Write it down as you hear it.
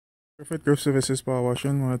Perfect Grip Services Power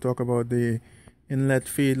Washing. I want to talk about the inlet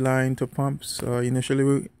feed line to pumps.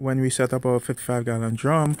 Initially, when we set up our 55-gallon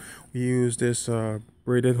drum, we use this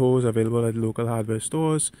braided hose available at local hardware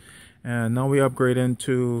stores, and now we're upgrading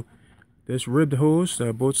to this ribbed hose.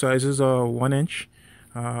 Both sizes are 1 inch.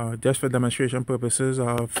 Just for demonstration purposes,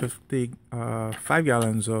 5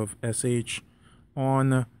 gallons of SH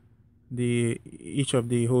on each of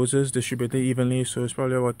the hoses distributed evenly, so it's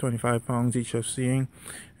probably about 25 pounds each of seeing.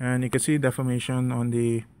 And you can see deformation on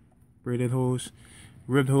the braided hose.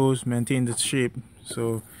 Ribbed hose maintains its shape.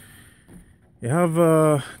 So you have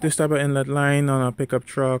this type of inlet line on a pickup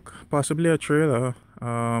truck, possibly a trailer,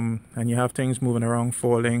 and you have things moving around,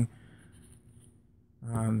 falling,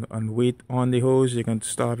 and weight on the hose, you can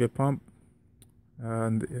starve your pump.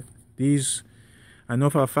 And these, I know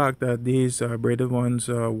for a fact that these braided ones,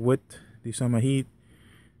 with the summer heat,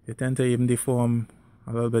 they tend to even deform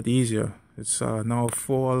a little bit easier. It's now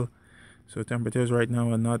fall, so temperatures right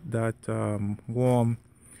now are not that warm.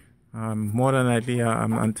 More than likely,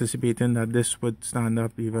 I'm anticipating that this would stand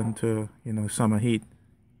up even to summer heat.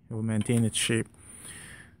 It will maintain its shape.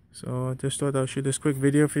 So I just thought I'll shoot this quick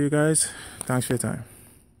video for you guys. Thanks for your time.